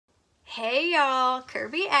Hey y'all,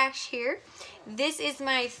 kirbyeash here. This is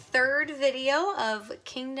my third video of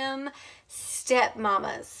Kingdom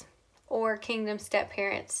Stepmommas or Kingdom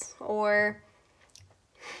Step-parents, or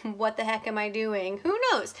what the heck am I doing? Who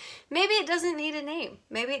knows? Maybe it doesn't need a name.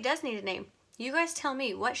 Maybe it does need a name. You guys tell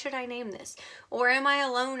me, what should I name this? Or am I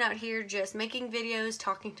alone out here just making videos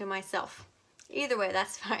talking to myself? Either way,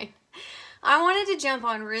 that's fine. I wanted to jump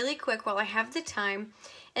on really quick while I have the time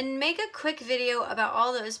and make a quick video about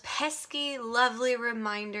all those pesky, lovely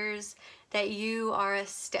reminders that you are a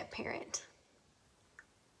step-parent.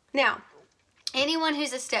 Now, anyone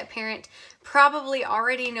who's a step-parent probably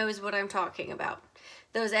already knows what I'm talking about.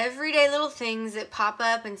 Those everyday little things that pop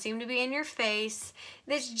up and seem to be in your face.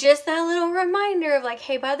 That's just that little reminder of like,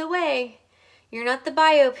 hey, by the way, you're not the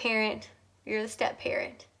bio parent, you're the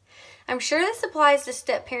step-parent. I'm sure this applies to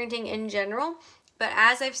step-parenting in general, but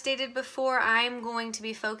as I've stated before, I'm going to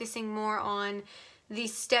be focusing more on the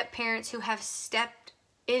step-parents who have stepped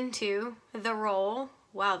into the role.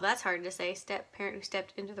 Wow, that's hard to say, step-parent who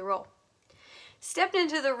stepped into the role. Stepped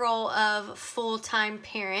into the role of full-time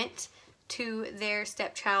parent to their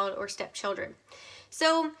stepchild or stepchildren.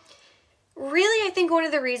 So really, I think one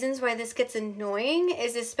of the reasons why this gets annoying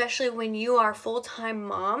is especially when you are full-time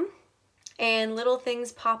mom and little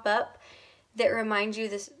things pop up that remind you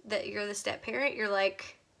that you're the step-parent. You're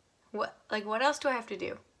like, what else do I have to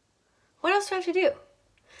do? What else do I have to do?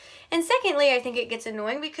 And secondly, I think it gets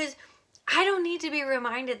annoying because I don't need to be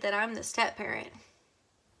reminded that I'm the step-parent.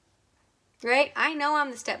 Right? I know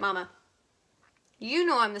I'm the stepmama. You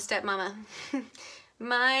know I'm the stepmama.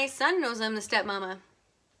 My son knows I'm the stepmama.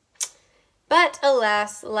 But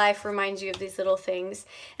alas, life reminds you of these little things.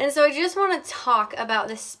 And so I just want to talk about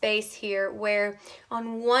this space here where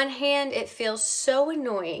on one hand it feels so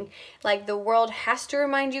annoying, like the world has to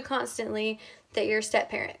remind you constantly that you're a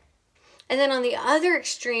step-parent. And then on the other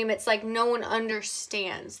extreme, it's like no one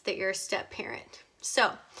understands that you're a step-parent.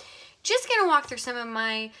 So just going to walk through some of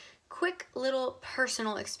my quick little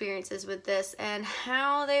personal experiences with this and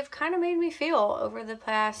how they've kind of made me feel over the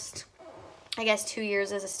past, I guess, 2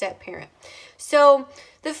 years as a step-parent. So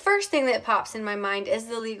the first thing that pops in my mind is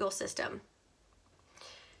the legal system.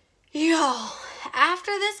 Y'all,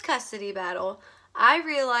 after this custody battle, I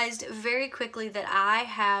realized very quickly that I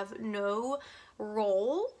have no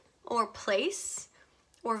role or place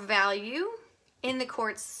or value in the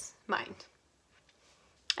court's mind.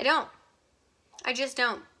 I don't. I just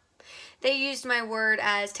don't. They used my word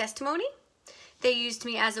as testimony. They used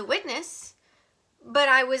me as a witness. But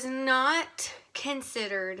I was not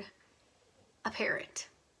considered a parent.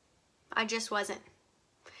 I just wasn't.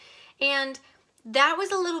 And that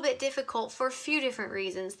was a little bit difficult for a few different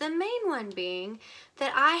reasons. The main one being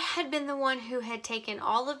that I had been the one who had taken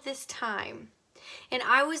all of this time. And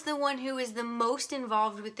I was the one who was the most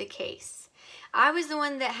involved with the case. I was the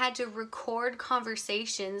one that had to record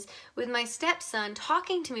conversations with my stepson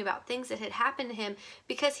talking to me about things that had happened to him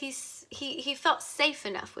because he felt safe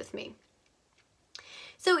enough with me.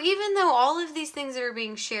 So even though all of these things that are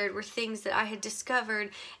being shared were things that I had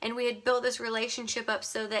discovered and we had built this relationship up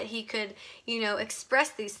so that he could,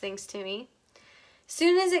 express these things to me,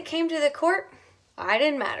 soon as it came to the court, I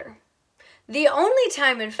didn't matter. The only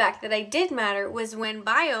time, in fact, that I did matter was when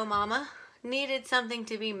Bio Mama needed something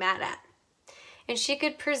to be mad at. And she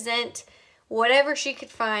could present whatever she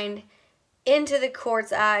could find into the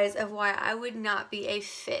court's eyes of why I would not be a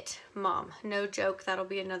fit mom. No joke, that'll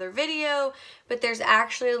be another video, but there's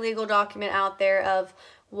actually a legal document out there of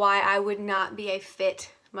why I would not be a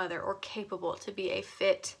fit mother or capable to be a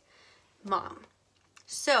fit mom.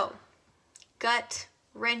 So,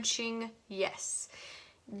 gut-wrenching, yes.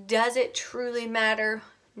 Does it truly matter?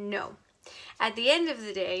 No. At the end of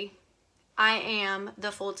the day, I am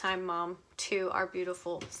the full-time mom to our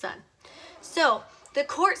beautiful son. So, the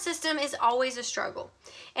court system is always a struggle,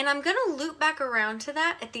 and I'm going to loop back around to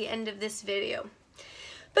that at the end of this video.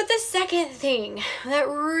 But the second thing that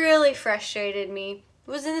really frustrated me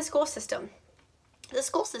was in the school system. The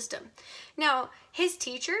school system. Now, his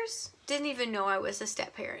teachers didn't even know I was a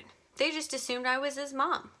step-parent. They just assumed I was his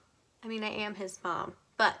mom. I mean, I am his mom,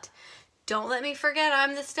 but don't let me forget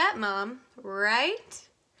I'm the stepmom, right?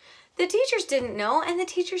 The teachers didn't know, and the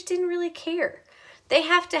teachers didn't really care. They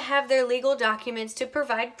have to have their legal documents to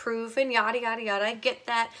provide proof and yada, yada, yada. I get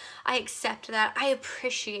that. I accept that. I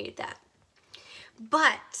appreciate that.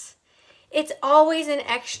 But it's always an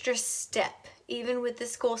extra step, even with the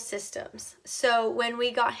school systems. So when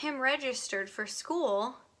we got him registered for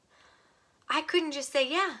school, I couldn't just say,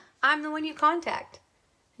 yeah, I'm the one you contact.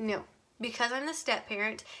 No, because I'm the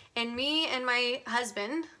step-parent, and me and my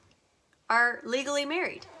husband are legally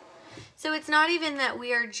married. So it's not even that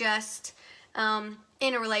we are just in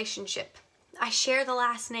a relationship. I share the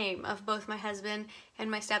last name of both my husband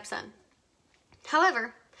and my stepson.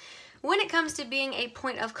 However, when it comes to being a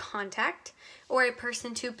point of contact or a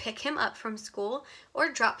person to pick him up from school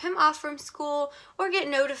or drop him off from school or get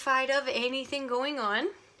notified of anything going on,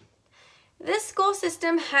 this school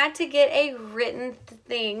system had to get a written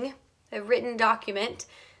thing, a written document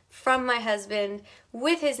from my husband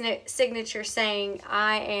with his signature saying,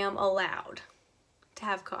 I am allowed to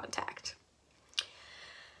have contact.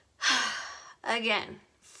 Again,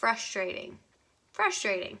 frustrating.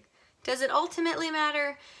 Frustrating. Does it ultimately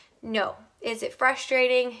matter? No. Is it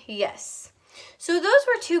frustrating? Yes. So those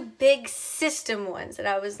were two big system ones that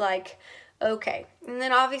I was like, okay. And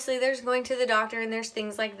then obviously there's going to the doctor and there's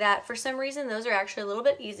things like that. For some reason, those are actually a little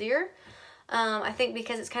bit easier. I think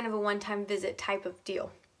because it's kind of a one-time visit type of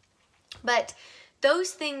deal. But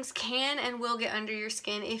those things can and will get under your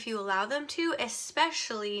skin if you allow them to,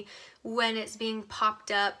 especially when it's being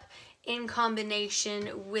popped up in combination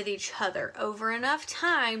with each other. Over enough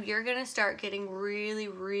time, you're going to start getting really,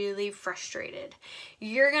 really frustrated.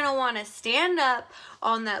 You're going to want to stand up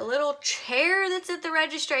on that little chair that's at the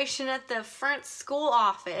registration at the front school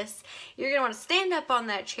office. You're going to want to stand up on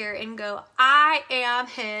that chair and go, I am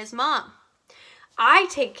his mom. I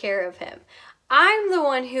take care of him. I'm the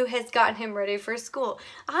one who has gotten him ready for school.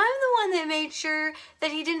 I'm the one that made sure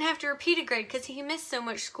that he didn't have to repeat a grade because he missed so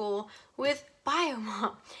much school with bio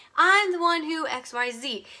mom. I'm the one who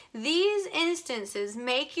XYZ. These instances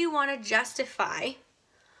make you want to justify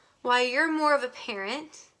why you're more of a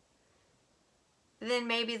parent than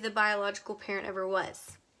maybe the biological parent ever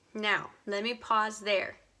was. Now, let me pause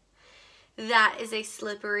there. That is a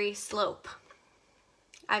slippery slope.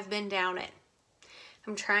 I've been down it.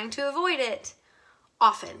 I'm trying to avoid it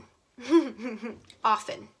often.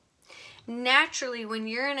 Often. Naturally, when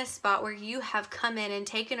you're in a spot where you have come in and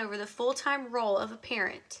taken over the full-time role of a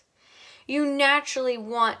parent, you naturally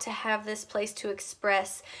want to have this place to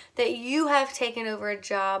express that you have taken over a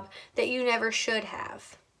job that you never should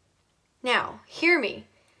have. Now, hear me.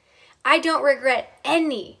 I don't regret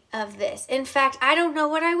any of this. In fact, I don't know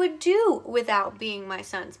what I would do without being my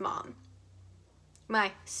son's mom.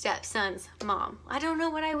 My stepson's mom. I don't know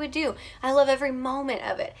what I would do. I love every moment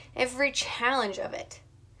of it, every challenge of it.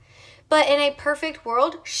 But in a perfect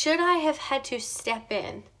world, should I have had to step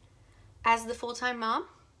in as the full-time mom?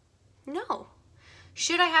 No.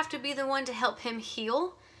 Should I have to be the one to help him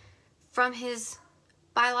heal from his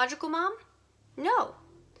biological mom? No.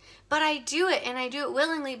 But I do it, and I do it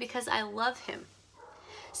willingly because I love him.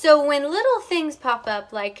 So when little things pop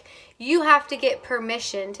up, like you have to get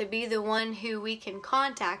permission to be the one who we can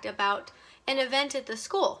contact about an event at the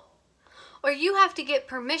school, or you have to get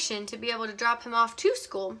permission to be able to drop him off to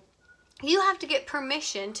school, you have to get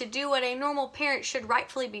permission to do what a normal parent should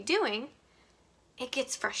rightfully be doing, it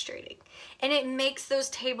gets frustrating. And it makes those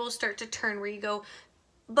tables start to turn where you go,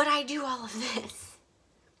 but I do all of this.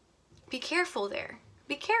 Be careful there.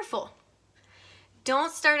 Be careful.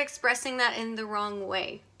 Don't start expressing that in the wrong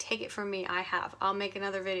way. Take it from me, I have. I'll make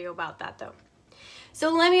another video about that though.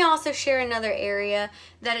 So let me also share another area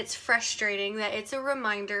that it's frustrating, that it's a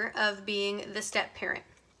reminder of being the step parent.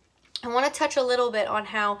 I want to touch a little bit on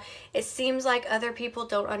how it seems like other people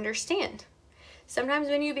don't understand. Sometimes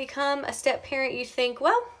when you become a step parent, you think,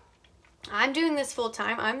 well, I'm doing this full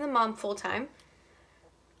time. I'm the mom full time.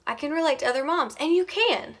 I can relate to other moms, and you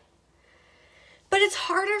can. But it's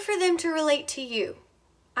harder for them to relate to you.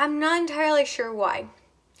 I'm not entirely sure why.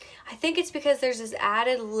 I think it's because there's this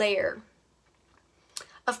added layer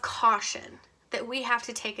of caution that we have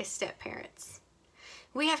to take as step parents.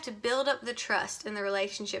 We have to build up the trust in the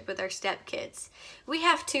relationship with our stepkids. We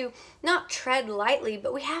have to not tread lightly,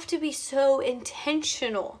 but we have to be so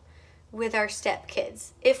intentional with our stepkids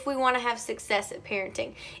if we want to have success at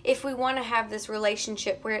parenting. If we want to have this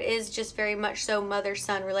relationship where it is just very much so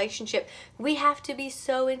mother-son relationship, we have to be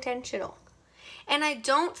so intentional. And I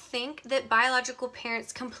don't think that biological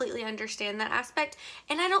parents completely understand that aspect,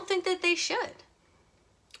 and I don't think that they should.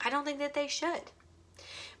 I don't think that they should.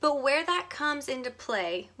 But where that comes into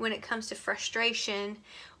play when it comes to frustration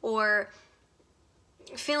or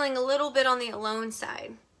feeling a little bit on the alone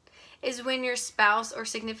side is when your spouse or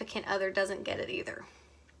significant other doesn't get it either.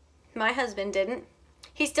 My husband didn't.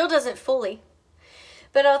 He still doesn't fully.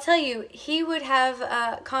 But I'll tell you, he would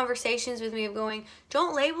have conversations with me of going,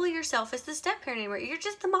 don't label yourself as the step parent anymore. You're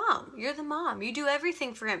just the mom. You're the mom. You do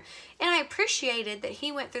everything for him. And I appreciated that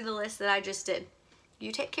he went through the list that I just did.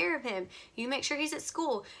 You take care of him. You make sure he's at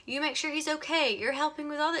school. You make sure he's okay. You're helping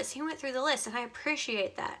with all this. He went through the list, and I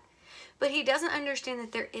appreciate that. But he doesn't understand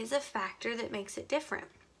that there is a factor that makes it different.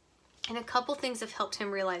 And a couple things have helped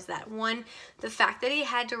him realize that. One, the fact that he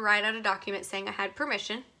had to write out a document saying I had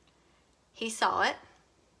permission. He saw it.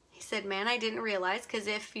 He said, man, I didn't realize, because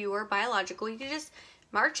if you were biological, you could just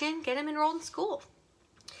march in, get him enrolled in school.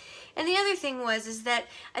 And the other thing is that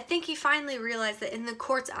I think he finally realized that in the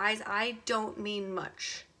court's eyes, I don't mean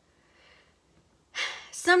much.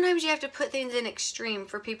 Sometimes you have to put things in extreme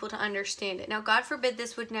for people to understand it. Now, God forbid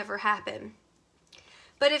this would never happen.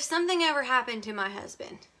 But if something ever happened to my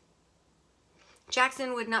husband,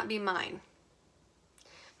 Jackson would not be mine.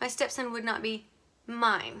 My stepson would not be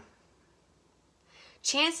mine.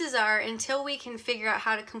 Chances are, until we can figure out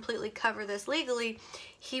how to completely cover this legally,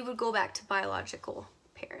 he would go back to biological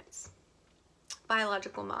parents.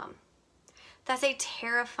 Biological mom. That's a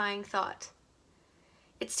terrifying thought.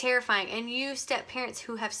 It's terrifying. And you step parents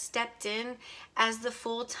who have stepped in as the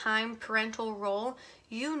full-time parental role,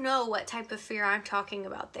 you know what type of fear I'm talking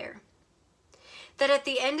about there. That at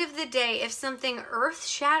the end of the day, if something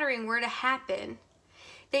earth-shattering were to happen,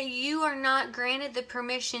 that you are not granted the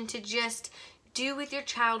permission to just do with your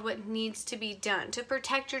child what needs to be done, to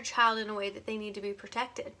protect your child in a way that they need to be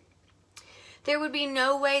protected. There would be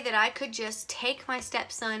no way that I could just take my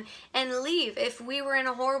stepson and leave if we were in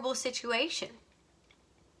a horrible situation.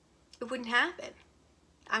 It wouldn't happen.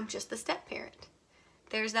 I'm just the step-parent.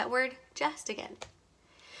 There's that word, just again.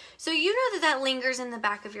 So you know that lingers in the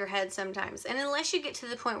back of your head sometimes. And unless you get to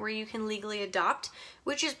the point where you can legally adopt,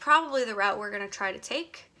 which is probably the route we're going to try to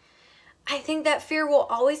take, I think that fear will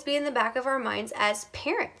always be in the back of our minds as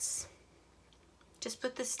parents. Just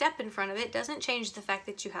put the step in front of it doesn't change the fact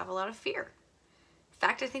that you have a lot of fear. In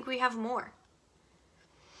fact, I think we have more.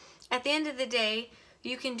 At the end of the day,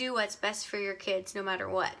 you can do what's best for your kids no matter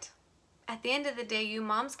what. At the end of the day, you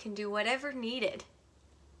moms can do whatever needed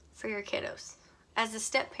for your kiddos. As a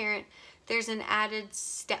step parent, there's an added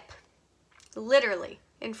step, literally,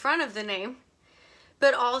 in front of the name,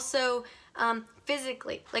 but also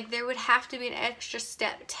physically. Like there would have to be an extra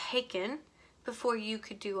step taken before you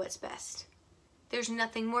could do what's best. There's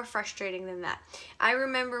nothing more frustrating than that. I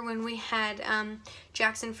remember when we had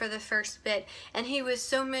Jackson for the first bit, and he was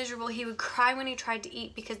so miserable, he would cry when he tried to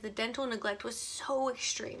eat because the dental neglect was so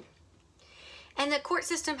extreme. And the court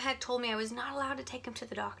system had told me I was not allowed to take him to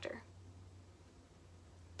the doctor.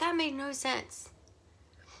 That made no sense.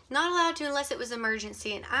 Not allowed to unless it was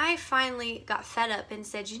emergency. And I finally got fed up and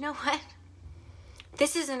said, you know what?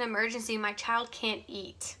 This is an emergency. My child can't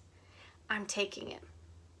eat. I'm taking him.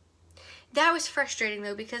 That was frustrating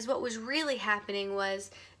though, because what was really happening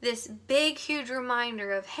was this big, huge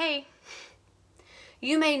reminder of, hey,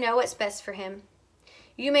 you may know what's best for him.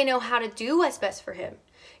 You may know how to do what's best for him.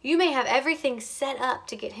 You may have everything set up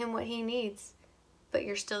to get him what he needs, but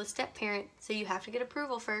you're still a step parent, so you have to get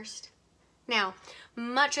approval first. Now,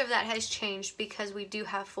 much of that has changed because we do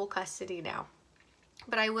have full custody now.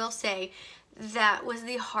 But I will say that was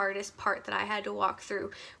the hardest part that I had to walk through,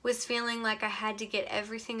 was feeling like I had to get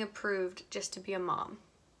everything approved just to be a mom.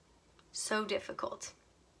 So difficult.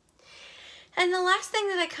 And the last thing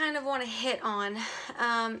that I kind of want to hit on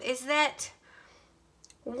is that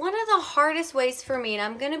one of the hardest ways for me, and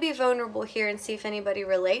I'm going to be vulnerable here and see if anybody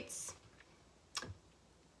relates,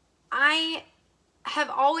 I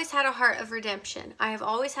have always had a heart of redemption. I have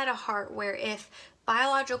always had a heart where if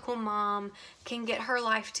biological mom can get her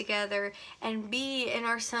life together and be in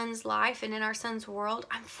our son's life and in our son's world,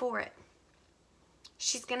 I'm for it.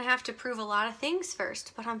 She's going to have to prove a lot of things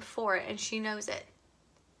first, but I'm for it and she knows it.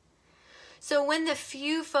 So when the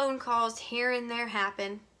few phone calls here and there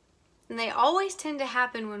happen, and they always tend to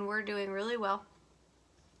happen when we're doing really well,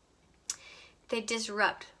 they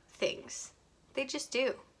disrupt things. They just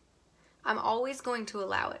do. I'm always going to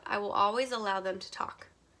allow it. I will always allow them to talk.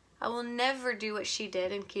 I will never do what she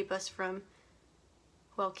did and keep her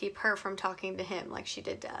from talking to him like she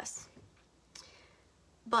did to us.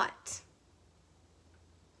 But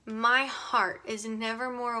my heart is never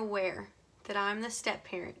more aware that I'm the step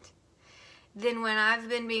parent than when I've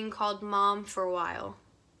been being called mom for a while.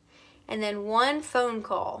 And then one phone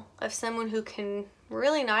call of someone who can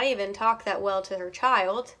really not even talk that well to her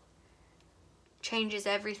child changes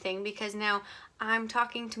everything, because now I'm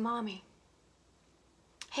talking to mommy.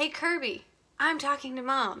 Hey Kirby, I'm talking to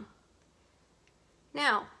mom.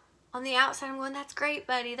 Now, on the outside I'm going, that's great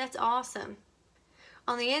buddy, that's awesome.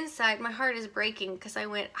 On the inside, my heart is breaking because I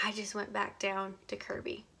just went back down to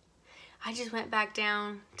Kirby. I just went back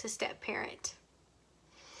down to step parent.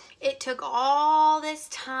 It took all this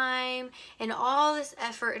time and all this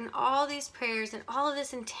effort and all these prayers and all of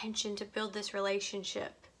this intention to build this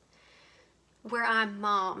relationship where I'm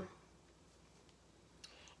mom.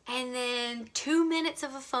 And then 2 minutes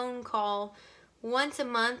of a phone call once a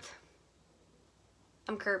month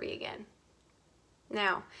I'm Kirby again.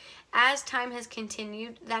 Now, as time has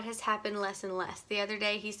continued, that has happened less and less. The other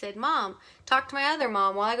day he said, "Mom, talk to my other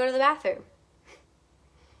mom while I go to the bathroom."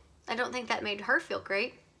 I don't think that made her feel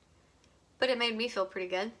great, but it made me feel pretty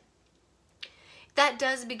good. That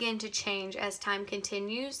does begin to change as time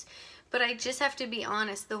continues, but I just have to be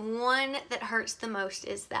honest, the one that hurts the most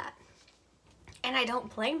is that. And I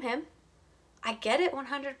don't blame him. I get it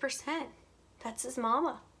 100%. That's his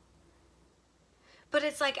mama. But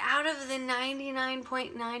it's like out of the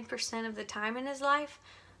 99.9% of the time in his life,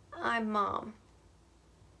 I'm mom.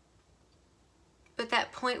 But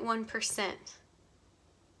that 0.1%,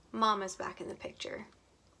 mama's back in the picture.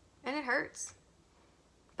 And it hurts.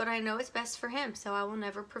 But I know it's best for him, so I will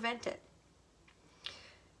never prevent it.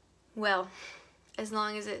 Well, as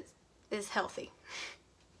long as it is healthy.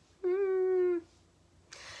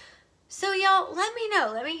 So y'all, let me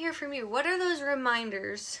know. Let me hear from you. What are those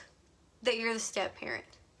reminders that you're the step parent?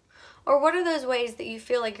 Or what are those ways that you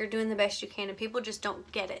feel like you're doing the best you can and people just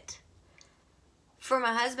don't get it? For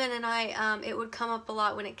my husband and I, it would come up a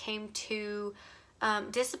lot when it came to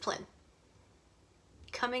discipline.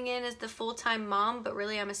 Coming in as the full-time mom, but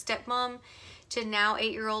really I'm a stepmom, to now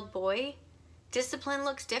 8-year-old boy, discipline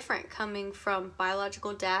looks different coming from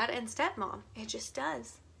biological dad and stepmom. It just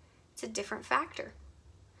does. It's a different factor.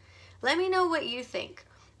 Let me know what you think.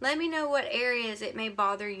 Let me know what areas it may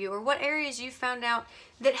bother you or what areas you found out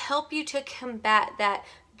that help you to combat that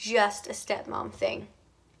just a stepmom thing.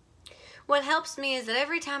 What helps me is that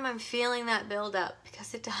every time I'm feeling that build up,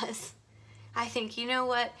 because it does, I think, you know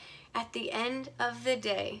what? At the end of the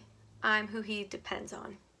day, I'm who he depends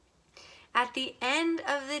on. At the end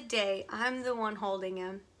of the day, I'm the one holding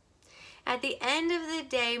him. At the end of the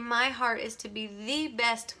day, my heart is to be the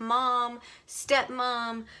best mom,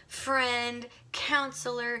 stepmom, friend,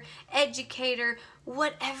 counselor, educator,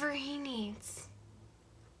 whatever he needs.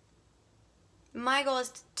 My goal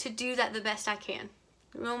is to do that the best I can,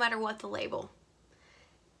 no matter what the label.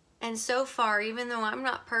 And so far, even though I'm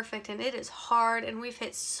not perfect and it is hard and we've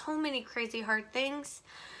hit so many crazy hard things,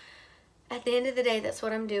 at the end of the day, that's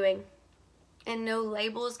what I'm doing. And no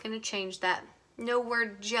label is going to change that. No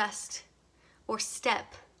word just or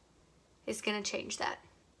step is going to change that.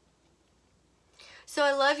 So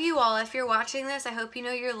I love you all. If you're watching this, I hope you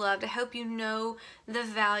know you're loved. I hope you know the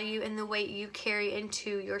value and the weight you carry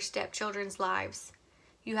into your stepchildren's lives.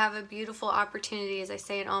 You have a beautiful opportunity, as I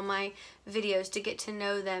say in all my videos, to get to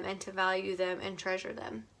know them and to value them and treasure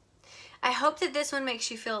them. I hope that this one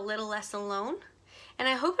makes you feel a little less alone. And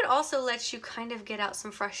I hope it also lets you kind of get out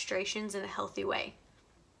some frustrations in a healthy way.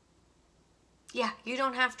 Yeah, you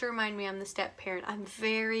don't have to remind me I'm the step parent. I'm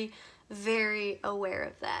very, very aware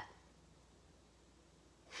of that.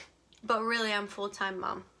 But really, I'm full-time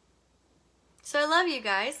mom. So I love you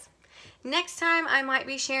guys. Next time, I might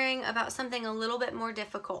be sharing about something a little bit more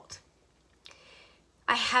difficult.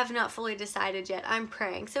 I have not fully decided yet. I'm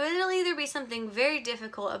praying. So it'll either be something very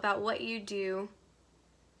difficult about what you do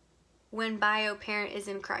when bio parent is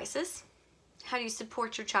in crisis. How do you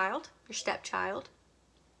support your child, your stepchild?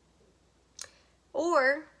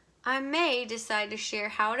 Or I may decide to share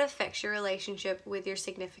how it affects your relationship with your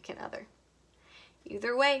significant other.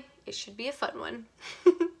 Either way, it should be a fun one.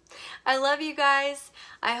 I love you guys.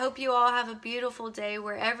 I hope you all have a beautiful day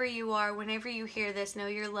wherever you are. Whenever you hear this, know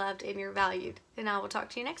you're loved and you're valued. And I will talk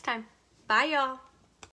to you next time. Bye, y'all.